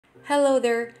Hello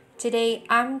there! Today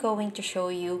I'm going to show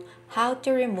you how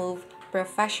to remove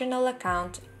professional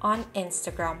account on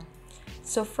Instagram.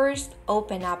 So first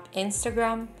open up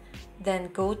Instagram, then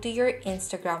go to your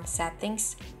Instagram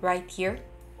settings right here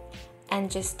and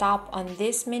just tap on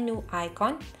this menu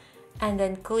icon and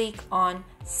then click on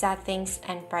Settings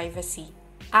and Privacy.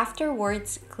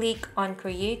 Afterwards, click on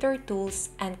Creator Tools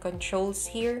and Controls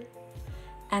here,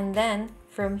 and then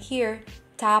from here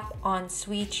tap on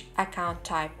Switch Account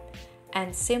Type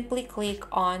and simply click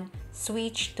on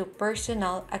Switch to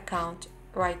Personal Account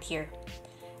right here.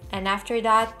 And after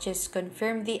that, just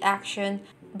confirm the action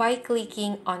by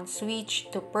clicking on Switch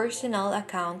to Personal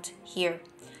Account here.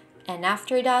 And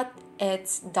after that,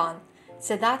 it's done.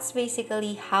 So that's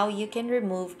basically how you can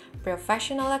remove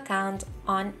professional account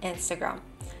on Instagram.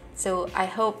 So I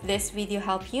hope this video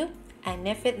helped you, and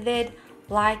if it did,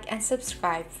 like and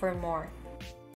subscribe for more.